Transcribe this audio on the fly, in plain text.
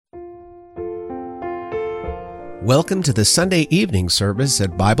Welcome to the Sunday evening service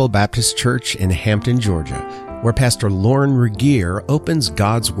at Bible Baptist Church in Hampton, Georgia, where Pastor Lauren Regier opens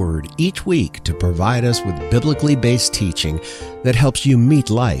God's Word each week to provide us with biblically based teaching that helps you meet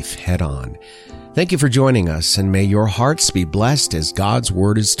life head on. Thank you for joining us, and may your hearts be blessed as God's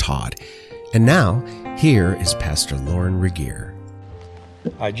Word is taught. And now, here is Pastor Lauren Regier.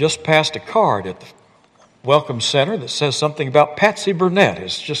 I just passed a card at the Welcome Center that says something about Patsy Burnett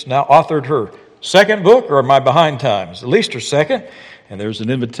has just now authored her second book, or am I behind times? At least her second. And there's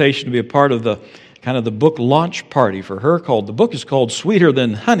an invitation to be a part of the book launch party for her. The book is called Sweeter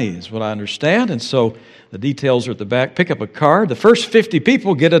Than Honey, is what I understand. And so the details are at the back. Pick up a card. The first 50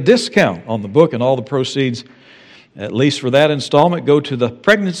 people get a discount on the book, and all the proceeds, at least for that installment, go to the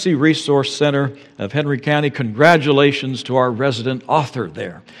Pregnancy Resource Center of Henry County. Congratulations to our resident author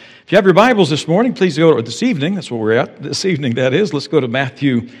there. If you have your Bibles this morning, please go, or this evening, that's what we're at, this evening that is, let's go to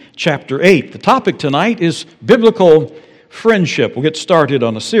Matthew chapter 8. The topic tonight is biblical friendship. We'll get started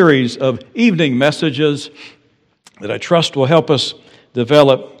on a series of evening messages that I trust will help us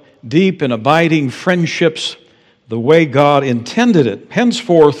develop deep and abiding friendships the way God intended it.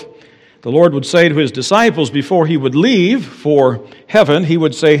 Henceforth, the Lord would say to His disciples before He would leave for heaven, He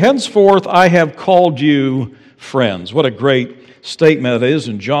would say, "Henceforth I have called you friends." What a great statement it is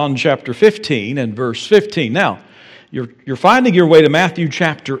in John chapter 15 and verse 15. Now, you're finding your way to Matthew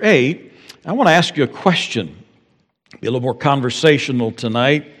chapter 8. I want to ask you a question. Be a little more conversational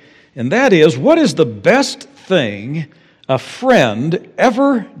tonight. And that is, what is the best thing a friend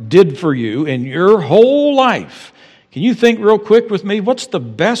ever did for you in your whole life? Can you think real quick with me? What's the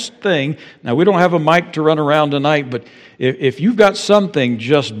best thing? Now, we don't have a mic to run around tonight, but if you've got something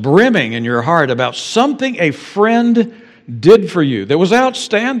just brimming in your heart about something a friend did for you that was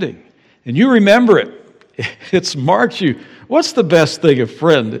outstanding, and you remember it, it's marked you. What's the best thing a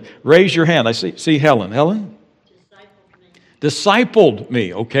friend? Raise your hand. I see Helen. Helen? Discipled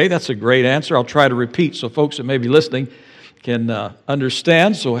me. Okay, that's a great answer. I'll try to repeat so folks that may be listening can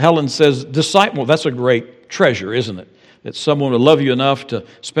understand. So Helen says, disciple. That's a great treasure, isn't it? That someone would love you enough to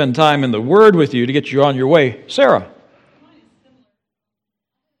spend time in the Word with you to get you on your way. Sarah?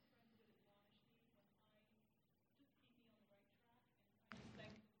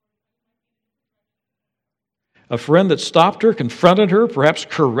 A friend that stopped her, confronted her, perhaps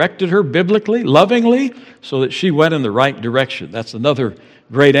corrected her biblically, lovingly, so that she went in the right direction. That's another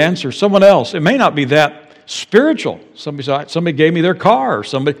great answer. Someone else, it may not be that spiritual. Somebody gave me their car, or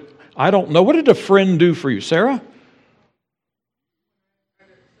somebody, I don't know. What did a friend do for you, Sarah?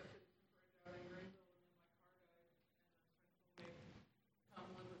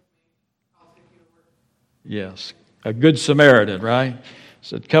 Yes, a good Samaritan, right?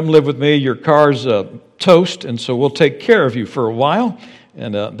 Said, come live with me, your car's toast, and so we'll take care of you for a while.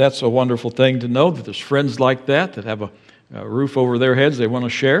 And that's a wonderful thing to know that there's friends like that have a roof over their heads they want to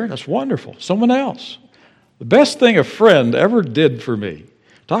share. That's wonderful. Someone else. The best thing a friend ever did for me.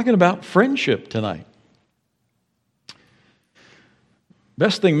 Talking about friendship tonight.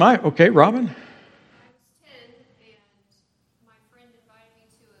 Best thing okay, Robin?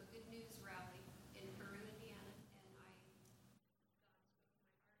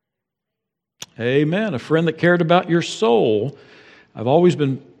 Amen. A friend that cared about your soul. I've always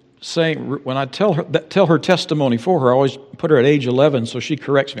been saying, when I tell her testimony for her, I always put her at age 11, so she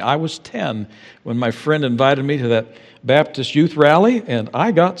corrects me. I was 10 when my friend invited me to that Baptist youth rally, and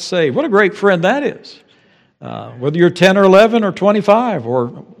I got saved. What a great friend that is. Whether you're 10 or 11 or 25 or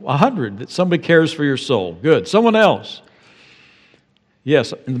 100, that somebody cares for your soul. Good. Someone else.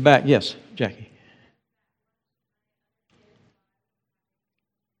 Yes, in the back. Yes, Jackie.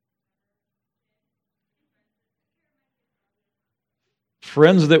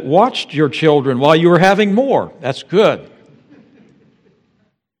 Friends that watched your children while you were having more. That's good.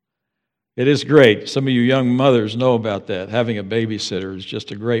 It is great. Some of you young mothers know about that. Having a babysitter is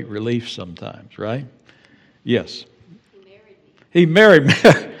just a great relief sometimes, right? Yes. He married me.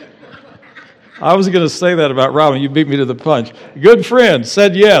 I was going to say that about Robin. You beat me to the punch. Good friend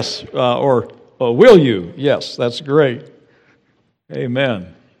said yes, or will you? Yes, that's great.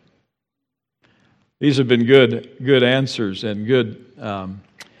 Amen. These have been good answers and good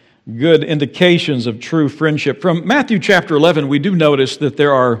indications of true friendship. From Matthew chapter 11, we do notice that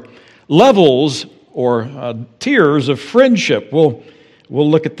there are levels or tiers of friendship. We'll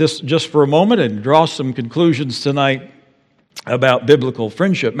look at this just for a moment and draw some conclusions tonight about biblical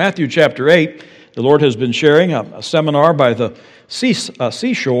friendship. Matthew chapter 8, the Lord has been sharing a seminar by the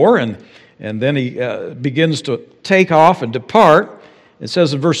seashore, and then He begins to take off and depart. It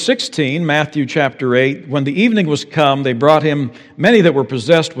says in verse 16, Matthew chapter 8, when the evening was come, they brought him many that were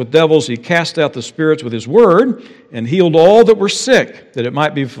possessed with devils. He cast out the spirits with his word and healed all that were sick, that it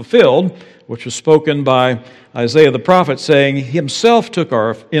might be fulfilled, which was spoken by Isaiah the prophet, saying, Himself took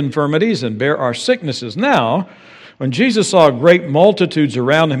our infirmities and bare our sicknesses. Now, when Jesus saw great multitudes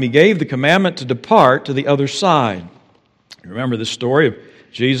around him, he gave the commandment to depart to the other side. You remember the story of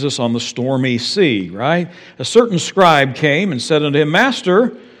Jesus on the stormy sea, right? A certain scribe came and said unto him,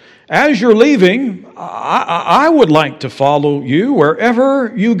 Master, as you're leaving, I would like to follow you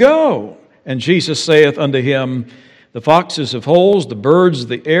wherever you go. And Jesus saith unto him, The foxes have holes, the birds of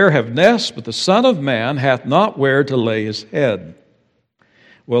the air have nests, but the Son of Man hath not where to lay his head.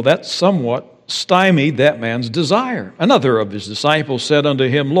 Well, that somewhat stymied that man's desire. Another of his disciples said unto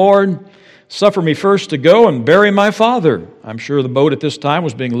him, Lord, suffer me first to go and bury my father. I'm sure the boat at this time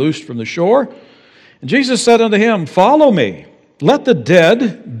was being loosed from the shore. And Jesus said unto him, Follow me. Let the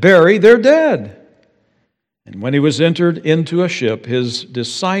dead bury their dead. And when he was entered into a ship, his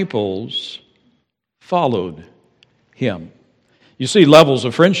disciples followed him. You see levels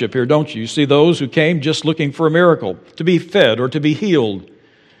of friendship here, don't you? You see those who came just looking for a miracle, to be fed or to be healed.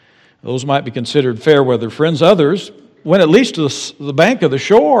 Those might be considered fair weather friends. Others went at least to the bank of the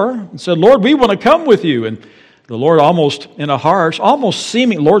shore and said, Lord, we want to come with you. And the Lord almost in a harsh,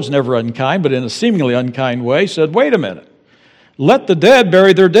 Lord's never unkind, but in a seemingly unkind way said, wait a minute. Let the dead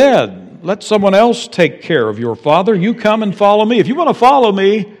bury their dead. Let someone else take care of your father. You come and follow me. If you want to follow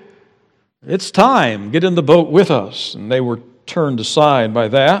me, it's time. Get in the boat with us. And they were turned aside by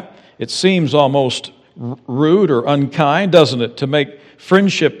that. It seems almost rude or unkind, doesn't it, to make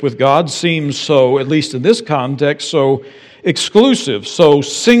friendship with God seem so, at least in this context, so exclusive, so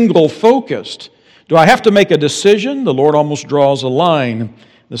single-focused. Do I have to make a decision? The Lord almost draws a line in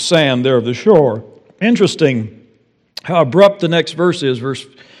the sand there of the shore. Interesting how abrupt the next verse is, verse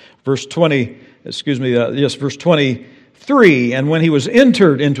 23. And when he was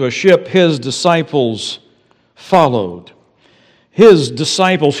entered into a ship, his disciples followed. His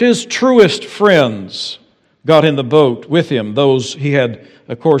disciples, his truest friends, got in the boat with him, those he had,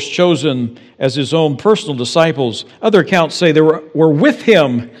 of course, chosen as his own personal disciples. Other accounts say they were with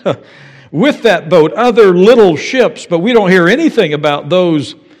him, with that boat, other little ships, but we don't hear anything about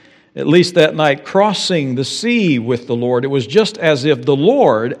those, at least that night, crossing the sea with the Lord. It was just as if the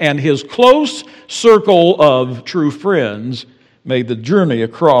Lord and his close circle of true friends made the journey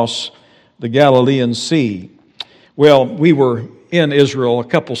across the Galilean Sea. Well, we were in Israel a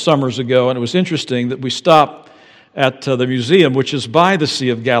couple summers ago, and it was interesting that we stopped at the museum, which is by the Sea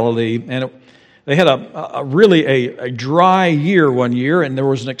of Galilee, and they had a really dry year one year, and there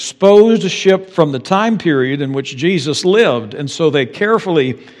was an exposed ship from the time period in which Jesus lived, and so they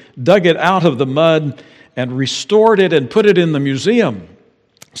carefully dug it out of the mud and restored it and put it in the museum.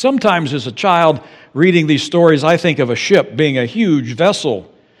 Sometimes as a child reading these stories, I think of a ship being a huge vessel.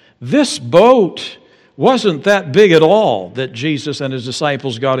 This boat wasn't that big at all that Jesus and his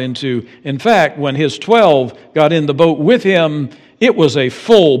disciples got into. In fact, when his 12 got in the boat with him, it was a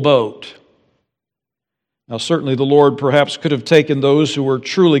full boat. Now, certainly the Lord perhaps could have taken those who were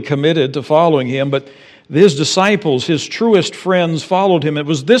truly committed to following him, but his disciples, his truest friends, followed him. It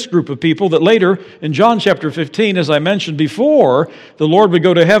was this group of people that later, in John chapter 15, as I mentioned before, the Lord would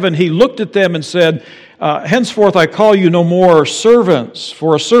go to heaven. He looked at them and said, Henceforth I call you no more servants,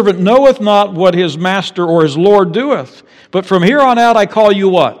 for a servant knoweth not what his master or his Lord doeth. But from here on out I call you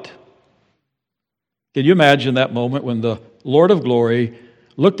what? Can you imagine that moment when the Lord of glory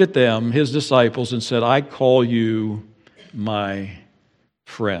looked at them, his disciples, and said, I call you my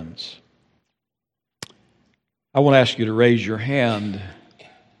friends. I want to ask you to raise your hand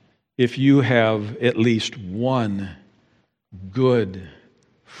if you have at least one good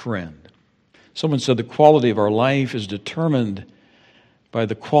friend. Someone said the quality of our life is determined by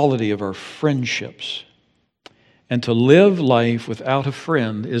the quality of our friendships. And to live life without a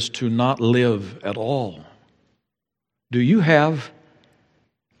friend is to not live at all. Do you have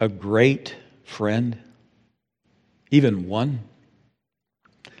a great friend? Even one?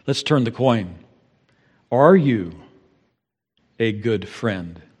 Let's turn the coin. Are you a good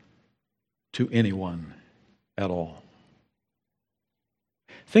friend to anyone at all?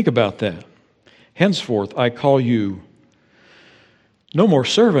 Think about that. Henceforth, I call you no more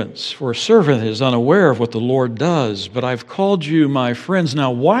servants, for a servant is unaware of what the Lord does, but I've called you my friends.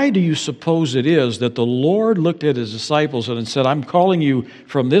 Now, why do you suppose it is that the Lord looked at his disciples and said, I'm calling you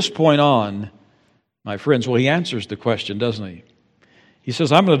from this point on, my friends? Well, he answers the question, doesn't he? He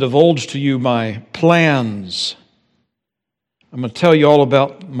says, I'm going to divulge to you my plans. I'm going to tell you all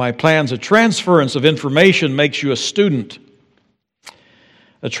about my plans. A transference of information makes you a student.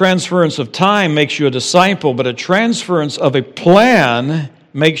 A transference of time makes you a disciple, but a transference of a plan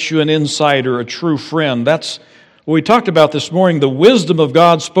makes you an insider, a true friend. That's what we talked about this morning. The wisdom of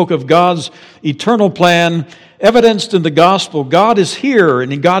God spoke of God's eternal plan, evidenced in the gospel. God is here,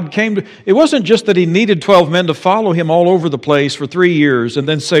 and God came to... It wasn't just that He needed 12 men to follow Him all over the place for 3 years and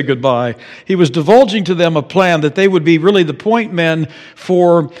then say goodbye. He was divulging to them a plan that they would be really the point men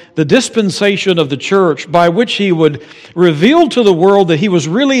for the dispensation of the church, by which He would reveal to the world that He was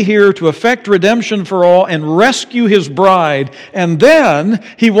really here to effect redemption for all and rescue His bride. And then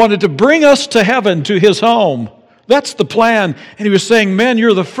He wanted to bring us to heaven, to His home. That's the plan. And He was saying, men,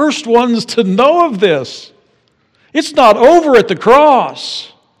 you're the first ones to know of this. It's not over at the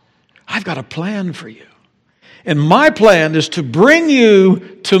cross. I've got a plan for you. And my plan is to bring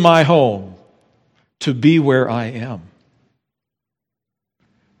you to my home, to be where I am.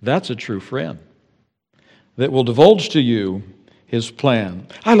 That's a true friend that will divulge to you his plan.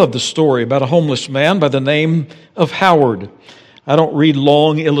 I love the story about a homeless man by the name of Howard. I don't read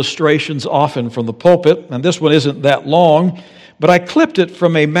long illustrations often from the pulpit, and this one isn't that long, but I clipped it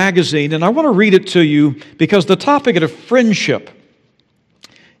from a magazine, and I want to read it to you because the topic of friendship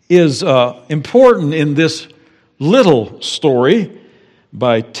is important in this little story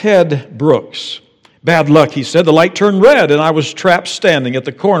by Ted Brooks. Bad luck, he said. The light turned red, and I was trapped standing at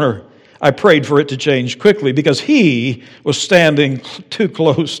the corner. I prayed for it to change quickly because he was standing too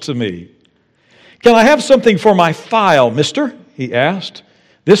close to me. Can I have something for my file, mister? He asked.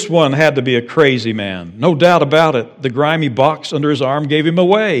 This one had to be a crazy man. No doubt about it. The grimy box under his arm gave him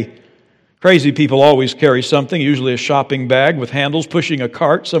away. Crazy people always carry something, usually a shopping bag with handles pushing a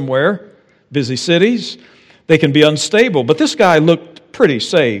cart somewhere. Busy cities, they can be unstable, but this guy looked pretty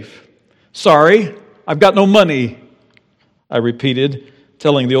safe. Sorry, I've got no money, I repeated,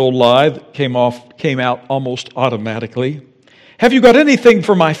 telling the old lie that came out almost automatically. Have you got anything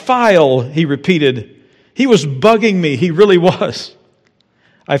for my file? He repeated. He was bugging me, he really was.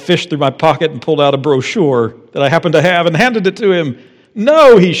 I fished through my pocket and pulled out a brochure that I happened to have and handed it to him.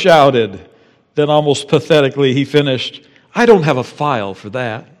 No, he shouted. Then almost pathetically he finished, I don't have a file for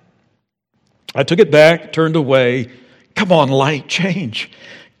that. I took it back, turned away. Come on, light, change.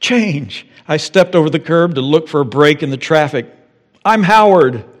 I stepped over the curb to look for a break in the traffic. I'm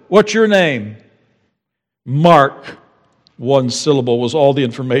Howard. What's your name? Mark. One syllable was all the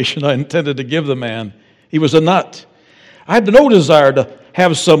information I intended to give the man. He was a nut. I had no desire to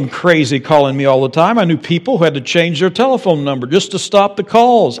have some crazy calling me all the time. I knew people who had to change their telephone number just to stop the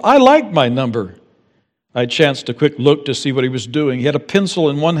calls. I liked my number. I chanced a quick look to see what he was doing. He had a pencil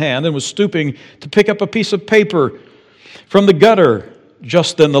in one hand and was stooping to pick up a piece of paper from the gutter.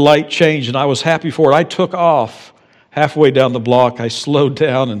 Just then the light changed and I was happy for it. I took off. Halfway down the block, I slowed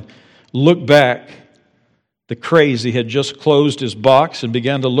down and looked back. The crazy had just closed his box and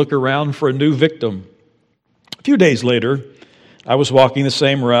began to look around for a new victim. A few days later, I was walking the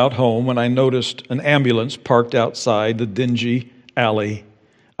same route home when I noticed an ambulance parked outside the dingy alley.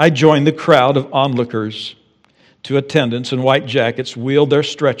 I joined the crowd of onlookers. Two attendants in white jackets wheeled their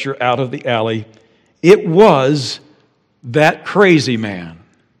stretcher out of the alley. It was that crazy man.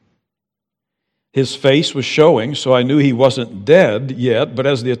 His face was showing, so I knew he wasn't dead yet, but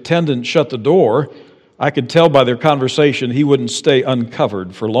as the attendant shut the door, I could tell by their conversation he wouldn't stay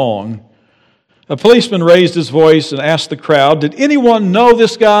uncovered for long. A policeman raised his voice and asked the crowd, did anyone know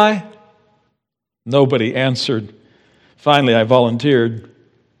this guy? Nobody answered. Finally, I volunteered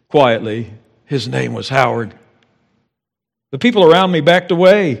quietly. His name was Howard. The people around me backed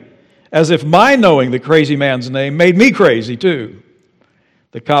away, as if my knowing the crazy man's name made me crazy too.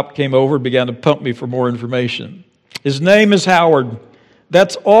 The cop came over and began to pump me for more information. His name is Howard.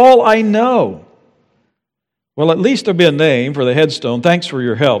 That's all I know. Well, at least there'll be a name for the headstone. Thanks for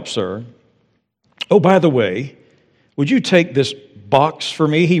your help, sir. Oh, by the way, would you take this box for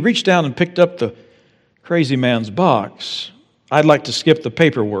me? He reached down and picked up the crazy man's box. I'd like to skip the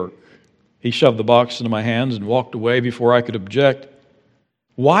paperwork. He shoved the box into my hands and walked away before I could object.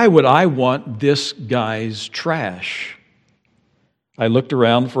 Why would I want this guy's trash? I looked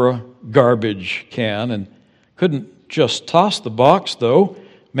around for a garbage can and couldn't just toss the box, though.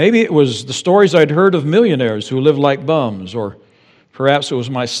 Maybe it was the stories I'd heard of millionaires who live like bums, or perhaps it was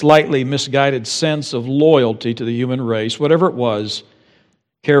my slightly misguided sense of loyalty to the human race. Whatever it was,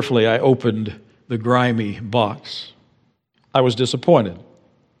 carefully I opened the grimy box. I was disappointed.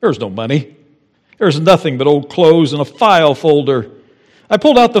 There was no money. There was nothing but old clothes and a file folder. I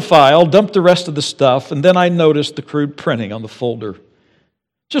pulled out the file, dumped the rest of the stuff, and then I noticed the crude printing on the folder.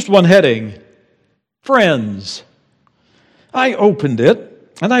 Just one heading, Friends. I opened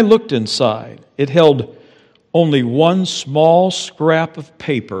it, and I looked inside. It held only one small scrap of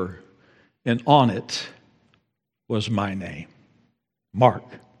paper, and on it was my name, Mark.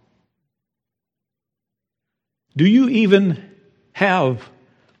 Do you even have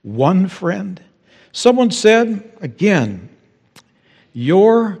one friend? Someone said, again,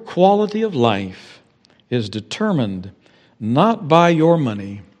 your quality of life is determined not by your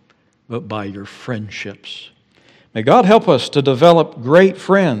money, but by your friendships. May God help us to develop great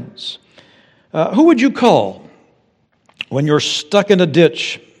friends. Who would you call when you're stuck in a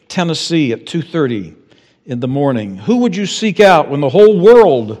ditch, Tennessee, at 2:30 in the morning? Who would you seek out when the whole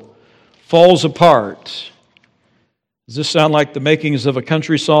world falls apart? Does this sound like the makings of a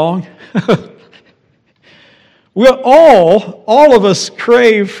country song? Well, all of us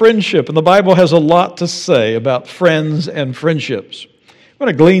crave friendship, and the Bible has a lot to say about friends and friendships. I'm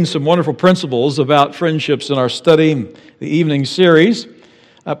going to glean some wonderful principles about friendships in our study, the evening series.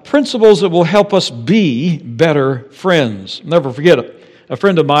 Principles that will help us be better friends. Never forget it. A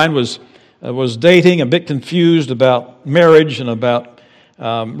friend of mine was dating, a bit confused about marriage and about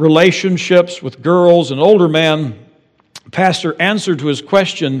relationships with girls. An older man, pastor, answered to his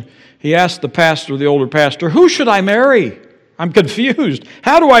question. He asked the older pastor, who should I marry? I'm confused.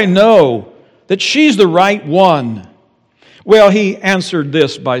 How do I know that she's the right one? Well, he answered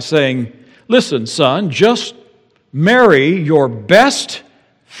this by saying, listen, son, just marry your best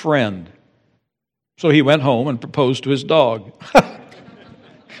friend. So he went home and proposed to his dog.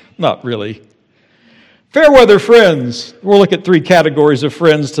 Not really. Fair-weather friends. We'll look at 3 categories of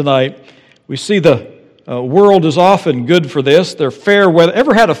friends tonight. We see the world is often good for this. They're fair weather.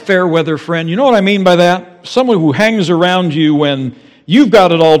 Ever had a fair-weather friend? You know what I mean by that? Someone who hangs around you when you've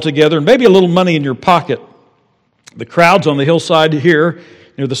got it all together and maybe a little money in your pocket. The crowds on the hillside here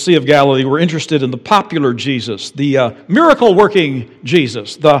near the Sea of Galilee were interested in the popular Jesus, the miracle-working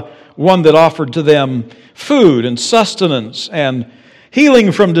Jesus, the one that offered to them food and sustenance and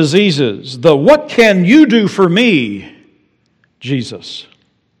healing from diseases, the what can you do for me, Jesus.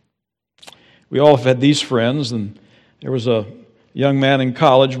 We all have had these friends, and there was a young man in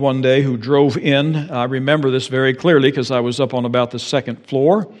college one day who drove in. I remember this very clearly because I was up on about the 2nd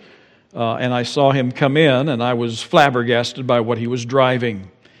floor. And I saw him come in, and I was flabbergasted by what he was driving.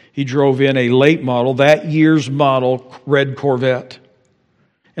 He drove in a late model, that year's model, red Corvette.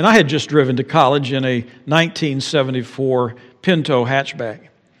 And I had just driven to college in a 1974 Pinto hatchback,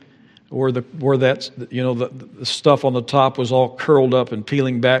 where the stuff on the top was all curled up and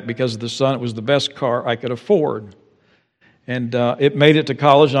peeling back because of the sun. It was the best car I could afford. And it made it to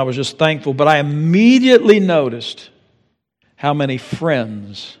college, and I was just thankful. But I immediately noticed how many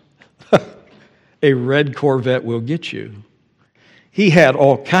friends a red Corvette will get you. He had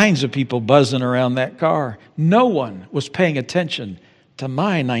all kinds of people buzzing around that car. No one was paying attention to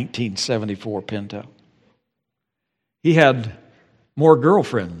my 1974 Pinto. He had more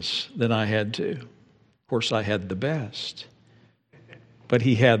girlfriends than I had too. Of course, I had the best. But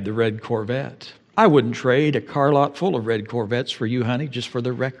he had the red Corvette. I wouldn't trade a car lot full of red Corvettes for you, honey, just for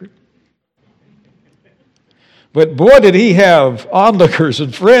the record. But boy, did he have onlookers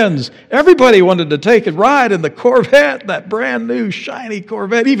and friends. Everybody wanted to take a ride in the Corvette, that brand new, shiny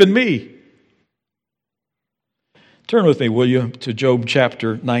Corvette, even me. Turn with me, will you, to Job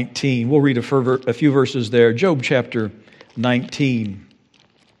chapter 19. We'll read a few verses there. Job chapter 19.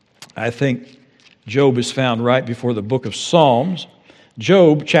 I think Job is found right before the book of Psalms.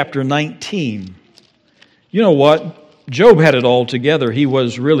 Job chapter 19. You know what? Job had it all together. He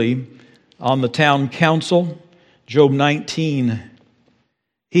was really on the town council. Job 19,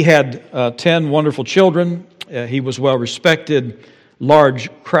 he had 10 wonderful children. He was well respected, large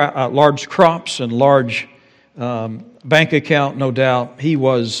crops and large bank account, no doubt. He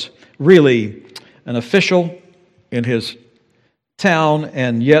was really an official in his town,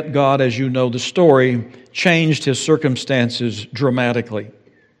 and yet God, as you know the story, changed his circumstances dramatically.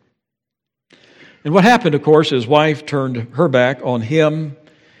 And what happened, of course, his wife turned her back on him,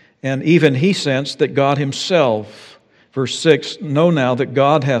 and even he sensed that God himself, verse 6, know now that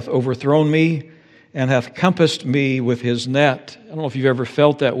God hath overthrown me and hath compassed me with his net. I don't know if you've ever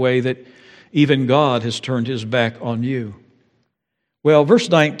felt that way, that even God has turned his back on you. Well, verse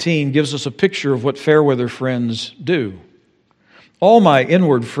 19 gives us a picture of what fair-weather friends do. All my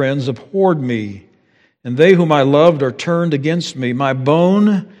inward friends abhorred me, and they whom I loved are turned against me. My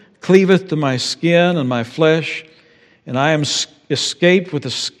bone cleaveth to my skin, and my flesh, and I am escaped with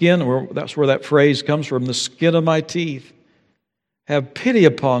the skin, or that's where that phrase comes from, the skin of my teeth. Have pity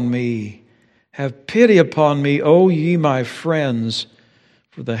upon me, O ye my friends,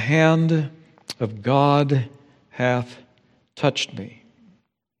 for the hand of God hath touched me.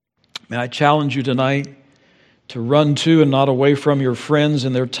 May I challenge you tonight, to run to and not away from your friends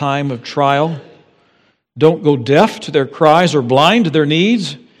in their time of trial. Don't go deaf to their cries or blind to their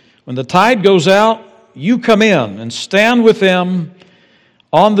needs. When the tide goes out, you come in and stand with them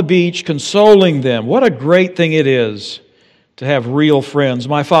on the beach, consoling them. What a great thing it is to have real friends.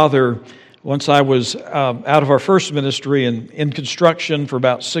 My father, once I was out of our first ministry and in construction for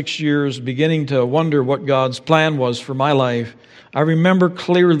about 6 years, beginning to wonder what God's plan was for my life, I remember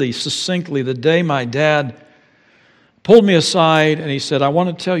clearly, succinctly, the day my dad pulled me aside and he said, "I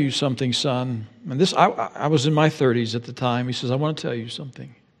want to tell you something, son." And this, I was in my 30s at the time. He says, "I want to tell you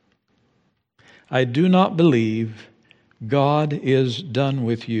something. I do not believe God is done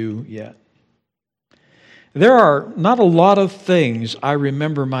with you yet." There are not a lot of things I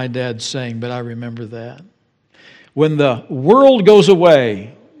remember my dad saying, but I remember that. When the world goes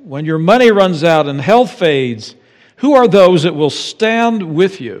away, when your money runs out and health fades, who are those that will stand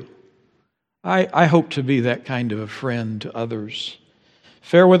with you? I hope to be that kind of a friend to others.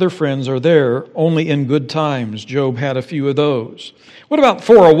 Fair weather friends are there only in good times. Job had a few of those. What about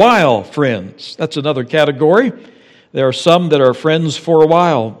for a while friends? That's another category. There are some that are friends for a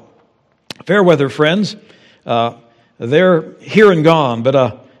while. Fair weather friends, they're here and gone,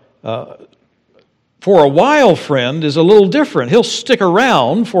 but for a while friend is a little different. He'll stick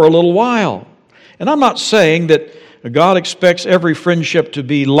around for a little while. And I'm not saying that God expects every friendship to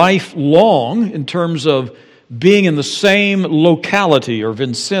be lifelong in terms of being in the same locality or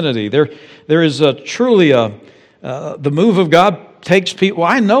vicinity. There is truly the move of God takes people.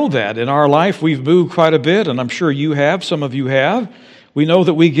 I know that in our life we've moved quite a bit, and I'm sure you have, some of you have. We know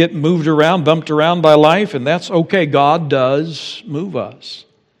that we get moved around, bumped around by life, and that's okay. God does move us.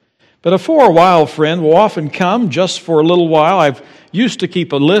 But a for a while friend will often come just for a little while. I've used to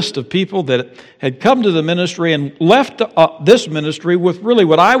keep a list of people that had come to the ministry and left this ministry with really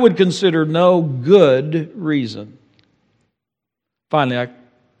what I would consider no good reason. Finally, I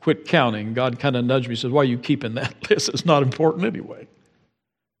quit counting. God kind of nudged me and said, "Why are you keeping that list? It's not important anyway."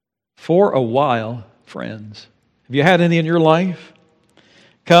 For a while, friends. Have you had any in your life?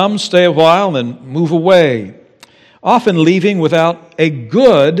 Come, stay a while, then move away. Often leaving without a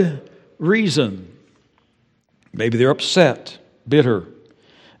good reason. Maybe they're upset, bitter.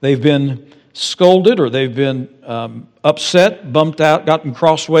 They've been scolded or they've been upset, bumped out, gotten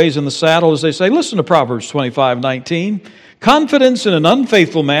crossways in the saddle, as they say. Listen to Proverbs 25:19. Confidence in an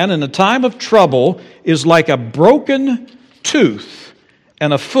unfaithful man in a time of trouble is like a broken tooth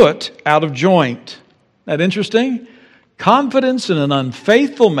and a foot out of joint. Isn't that interesting? Confidence in an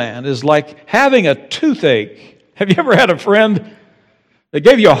unfaithful man is like having a toothache. Have you ever had a friend that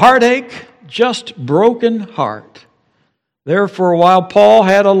gave you a heartache? Just broken heart. There for a while, Paul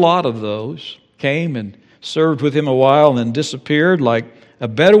had a lot of those. Came and served with him a while and then disappeared like a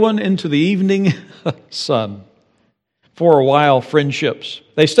Bedouin into the evening sun. For a while, friendships.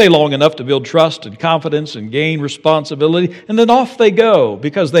 They stay long enough to build trust and confidence and gain responsibility, and then off they go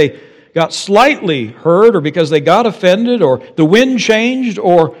because they got slightly hurt or because they got offended or the wind changed,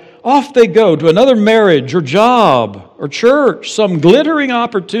 or off they go to another marriage or job or church, some glittering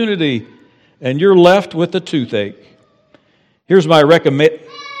opportunity, and you're left with a toothache. Here's my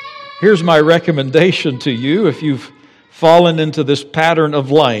recommendation to you if you've fallen into this pattern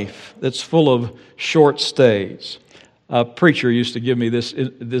of life that's full of short stays. A preacher used to give me this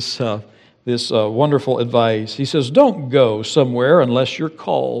wonderful advice. He says, "Don't go somewhere unless you're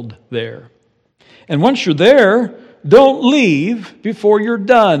called there. And once you're there, don't leave before you're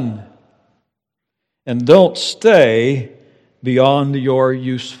done. And don't stay beyond your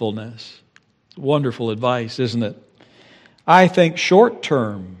usefulness." Wonderful advice, isn't it? I think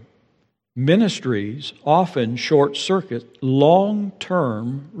short-term ministries often short-circuit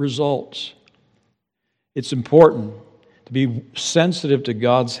long-term results. It's important to be sensitive to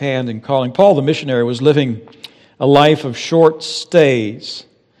God's hand in calling. Paul the missionary was living a life of short stays,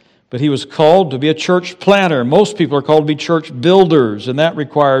 but he was called to be a church planter. Most people are called to be church builders, and that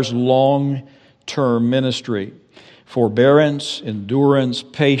requires long-term ministry. Forbearance, endurance,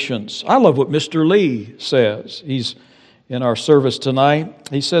 patience. I love what Mr. Lee says. He's in our service tonight.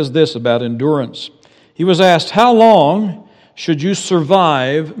 He says this about endurance. He was asked, "How long should you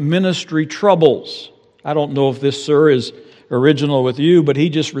survive ministry troubles?" I don't know if this, sir, is original with you, but he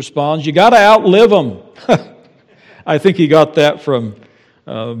just responds, "You got to outlive them." I think he got that from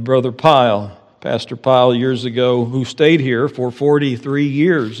Brother Pyle, Pastor Pyle, years ago, who stayed here for 43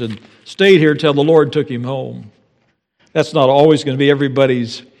 years and stayed here till the Lord took him home. That's not always going to be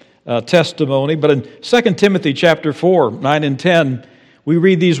everybody's testimony, but in 2 Timothy chapter 4, 9 and 10, we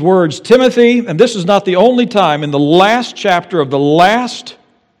read these words, "Timothy," and this is not the only time, in the last chapter of the last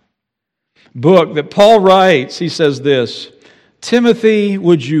book that Paul writes, he says this, Timothy,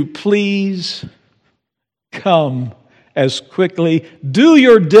 would you please come as quickly, do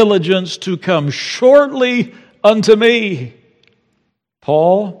your diligence to come shortly unto me.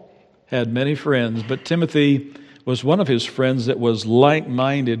 Paul had many friends, but Timothy was one of his friends that was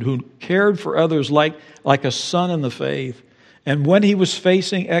like-minded, who cared for others like a son in the faith. And when he was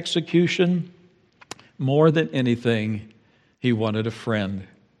facing execution, more than anything, he wanted a friend,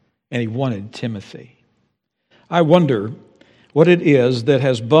 and he wanted Timothy. I wonder what it is that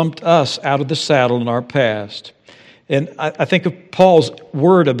has bumped us out of the saddle in our past. And I think of Paul's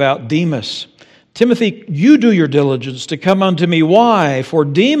word about Demas. Timothy, you do your diligence to come unto me. Why? For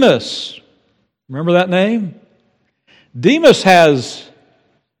Demas, remember that name? Demas has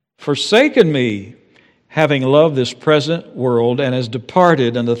forsaken me, having loved this present world, and has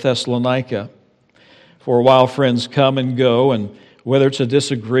departed unto Thessalonica. For a while friends come and go, and whether it's a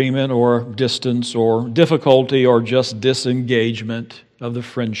disagreement or distance or difficulty or just disengagement of the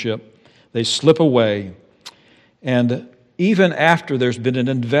friendship, they slip away. And even after there's been an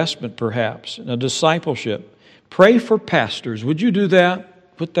investment, perhaps, in a discipleship, pray for pastors. Would you do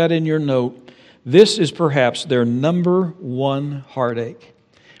that? Put that in your note. This is perhaps their number one heartache.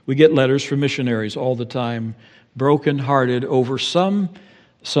 We get letters from missionaries all the time, brokenhearted over some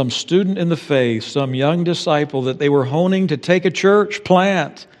student in the faith, some young disciple that they were honing to take a church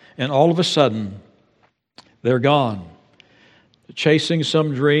plant, and all of a sudden, they're gone, chasing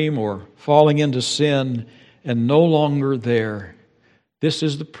some dream or falling into sin and no longer there. This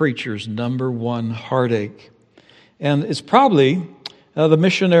is the preacher's number one heartache. And it's probably the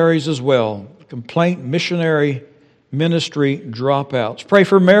missionaries as well. Complaint, missionary ministry dropouts. Pray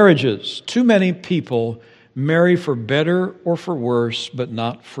for marriages. Too many people marry for better or for worse, but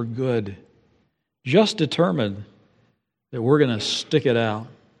not for good. Just determined that we're going to stick it out.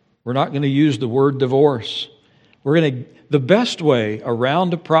 We're not going to use the word divorce. The best way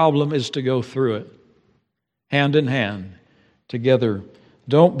around a problem is to go through it, hand in hand, together.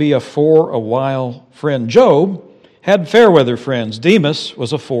 Don't be a for a while friend. Job had fair weather friends. Demas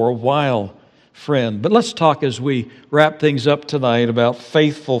was a for a while friend. But let's talk as we wrap things up tonight about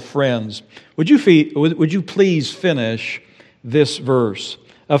faithful friends. Would you please finish this verse?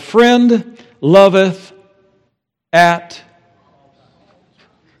 A friend loveth at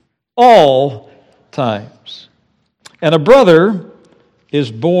all times, and a brother is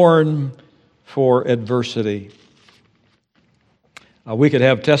born for adversity. We could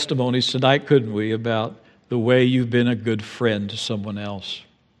have testimonies tonight, couldn't we, about the way you've been a good friend to someone else.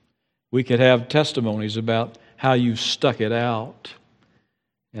 We could have testimonies about how you've stuck it out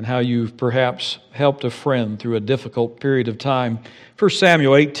and how you've perhaps helped a friend through a difficult period of time. 1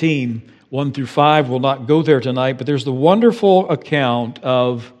 Samuel 18, 1 through 5, we'll not go there tonight, but there's the wonderful account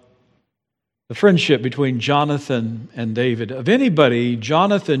of the friendship between Jonathan and David. Of anybody,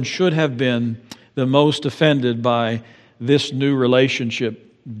 Jonathan should have been the most offended by this new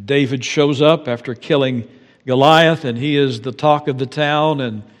relationship. David shows up after killing Goliath, and he is the talk of the town,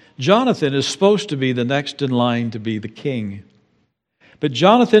 and Jonathan is supposed to be the next in line to be the king. But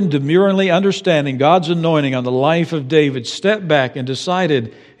Jonathan, demurely understanding God's anointing on the life of David, stepped back and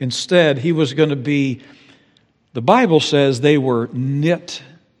decided instead he was going to be, the Bible says they were knit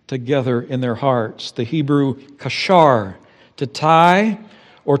together in their hearts. The Hebrew kashar, to tie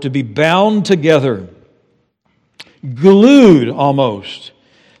or to be bound together, glued almost.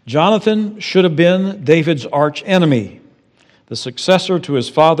 Jonathan should have been David's arch enemy, the successor to his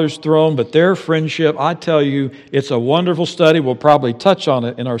father's throne, but their friendship, I tell you, it's a wonderful study. We'll probably touch on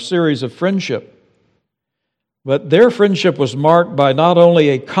it in our series of friendship. But their friendship was marked by not only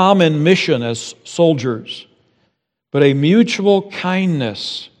a common mission as soldiers, but a mutual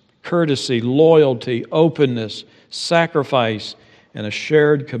kindness, courtesy, loyalty, openness, sacrifice, and a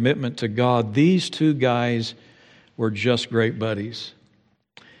shared commitment to God. These two guys were just great buddies.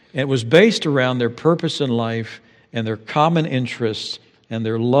 And it was based around their purpose in life and their common interests and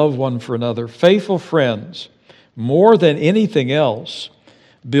their love one for another. Faithful friends, more than anything else,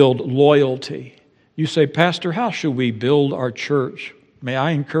 build loyalty. You say, Pastor, how should we build our church? May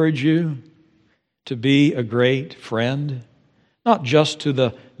I encourage you to be a great friend, not just to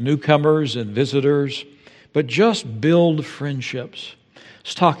the newcomers and visitors, but just build friendships. I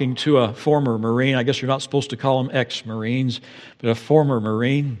was talking to a former Marine. I guess you're not supposed to call them ex-Marines, but a former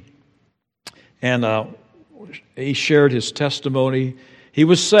Marine. And he shared his testimony. He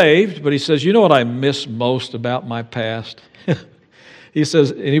was saved, but he says, you know what I miss most about my past? He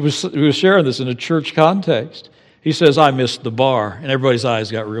says, and he was sharing this in a church context. He says, I missed the bar. And everybody's eyes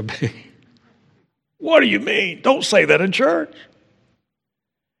got real big. What do you mean? Don't say that in church.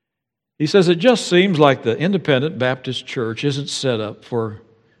 He says, it just seems like the Independent Baptist Church isn't set up for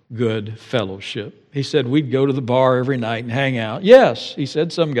good fellowship. He said, we'd go to the bar every night and hang out. Yes, he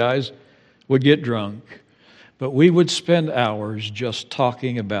said, some guys would get drunk, but we would spend hours just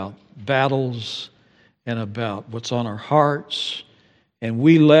talking about battles and about what's on our hearts, and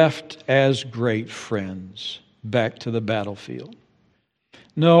we left as great friends back to the battlefield.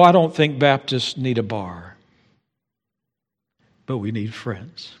 No, I don't think Baptists need a bar, but we need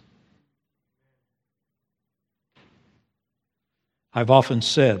friends. I've often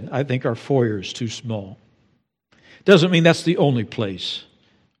said, I think our foyer is too small. Doesn't mean that's the only place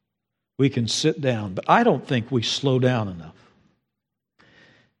we can sit down, but I don't think we slow down enough.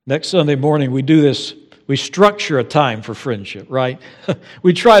 Next Sunday morning, we do this. We structure a time for friendship, right?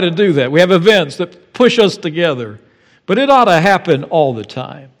 We try to do that. We have events that push us together, but it ought to happen all the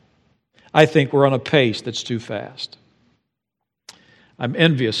time. I think we're on a pace that's too fast. I'm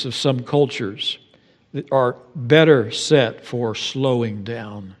envious of some cultures that are better set for slowing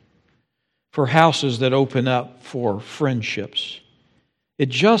down, for houses that open up for friendships. It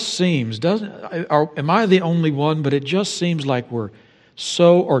just seems, am I the only one? But it just seems like we're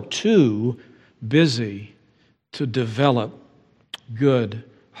too busy to develop good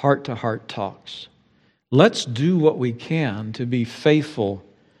heart-to-heart talks. Let's do what we can to be faithful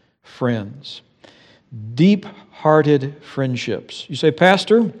friends. Deep-hearted friendships. You say,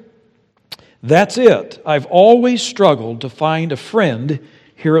 Pastor, that's it. I've always struggled to find a friend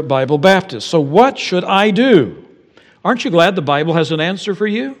here at Bible Baptist. So what should I do? Aren't you glad the Bible has an answer for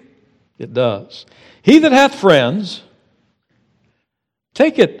you? It does. He that hath friends,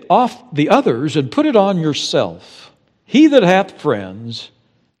 take it off the others and put it on yourself. He that hath friends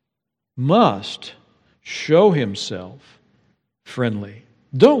must show himself friendly.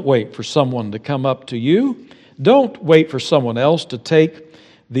 Don't wait for someone to come up to you. Don't wait for someone else to take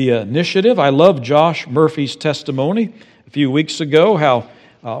the initiative. I love Josh Murphy's testimony a few weeks ago, how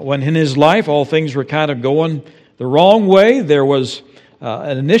when in his life all things were kind of going the wrong way, there was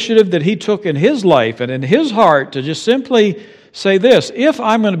an initiative that he took in his life and in his heart to just simply say this: if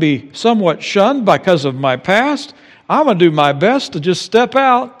I'm going to be somewhat shunned because of my past, I'm going to do my best to just step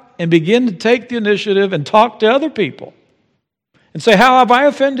out and begin to take the initiative and talk to other people and say, how have I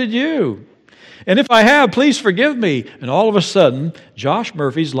offended you? And if I have, please forgive me. And all of a sudden, Josh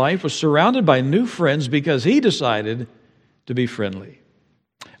Murphy's life was surrounded by new friends because he decided to be friendly.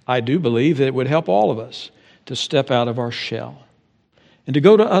 I do believe that it would help all of us to step out of our shell and to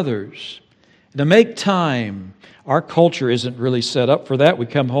go to others, and to make time. Our culture isn't really set up for that. We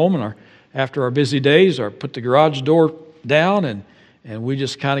come home and after our busy days, put the garage door down and we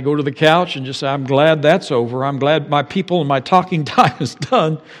just kind of go to the couch and just say, I'm glad that's over. I'm glad my people and my talking time is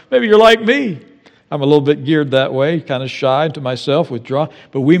done. Maybe you're like me. I'm a little bit geared that way, kind of shy to myself, withdraw.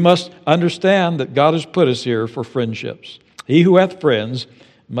 But we must understand that God has put us here for friendships. He who hath friends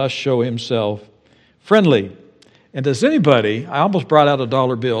must show himself friendly. And does anybody, I almost brought out a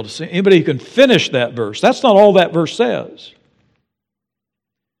dollar bill, to see anybody who can finish that verse? That's not all that verse says.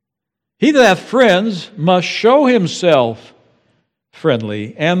 He that hath friends must show himself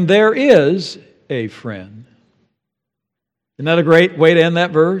friendly, and there is a friend. Isn't that a great way to end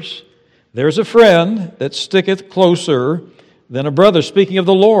that verse? There's a friend that sticketh closer than a brother. Speaking of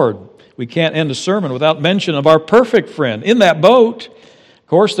the Lord, we can't end a sermon without mention of our perfect friend. In that boat, of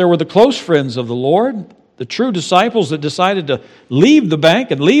course, there were the close friends of the Lord, the true disciples that decided to leave the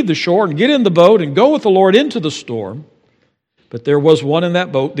bank and leave the shore and get in the boat and go with the Lord into the storm. But there was one in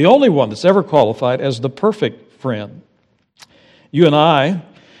that boat, the only one that's ever qualified as the perfect friend. You and I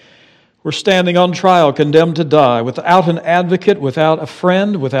were standing on trial, condemned to die, without an advocate, without a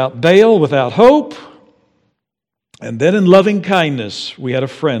friend, without bail, without hope. And then in loving kindness, we had a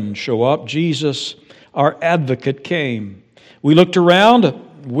friend show up. Jesus, our advocate, came. We looked around,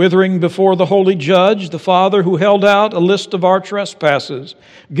 withering before the holy judge, the Father who held out a list of our trespasses.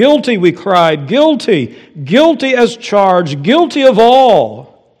 Guilty, we cried, guilty, guilty as charged, guilty of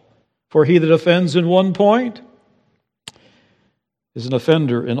all. For he that offends in one point is an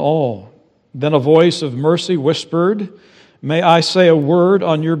offender in all. Then a voice of mercy whispered, may I say a word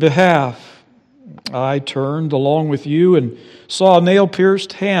on your behalf? I turned along with you and saw a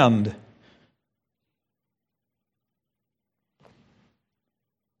nail-pierced hand.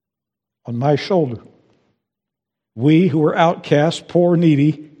 On my shoulder. We who were outcast, poor,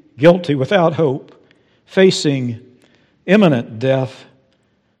 needy, guilty, without hope, facing imminent death,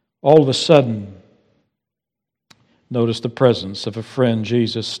 all of a sudden, notice the presence of a friend,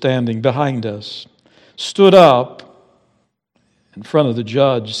 Jesus, standing behind us, stood up in front of the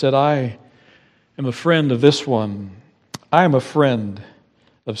judge, said, I am a friend of this one. I am a friend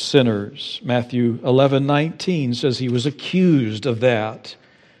of sinners. Matthew 11:19 says he was accused of that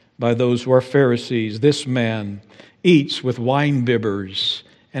by those who are Pharisees. This man eats with winebibbers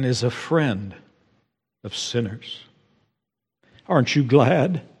and is a friend of sinners. Aren't you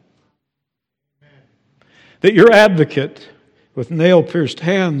glad that your advocate with nail-pierced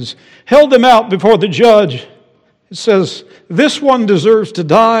hands held him out before the judge? It says, this one deserves to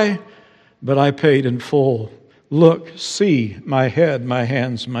die, but I paid in full. Look, see my head, my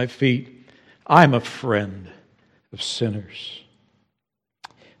hands, my feet. I'm a friend of sinners.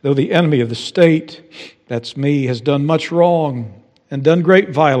 Though the enemy of the state, that's me, has done much wrong and done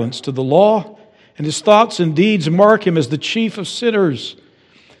great violence to the law, and his thoughts and deeds mark him as the chief of sinners,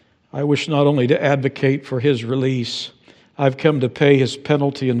 I wish not only to advocate for his release, I've come to pay his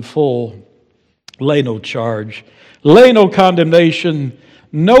penalty in full. Lay no charge, lay no condemnation,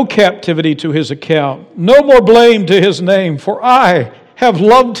 no captivity to his account, no more blame to his name, for I have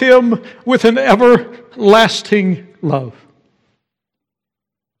loved him with an everlasting love.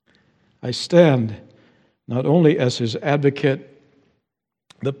 I stand not only as his advocate,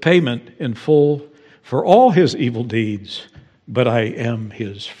 the payment in full for all his evil deeds, but I am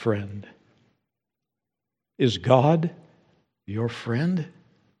his friend. Is God your friend?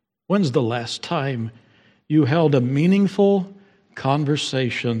 When's the last time you held a meaningful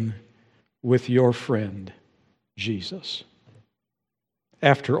conversation with your friend, Jesus?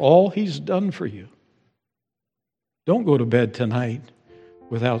 After all he's done for you, don't go to bed tonight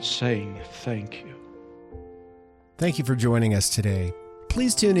without saying thank you. Thank you for joining us today.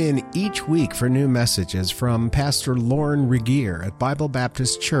 Please tune in each week for new messages from Pastor Lauren Regier at Bible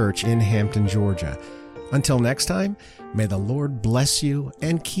Baptist Church in Hampton, Georgia. Until next time, may the Lord bless you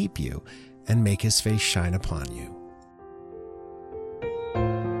and keep you and make his face shine upon you.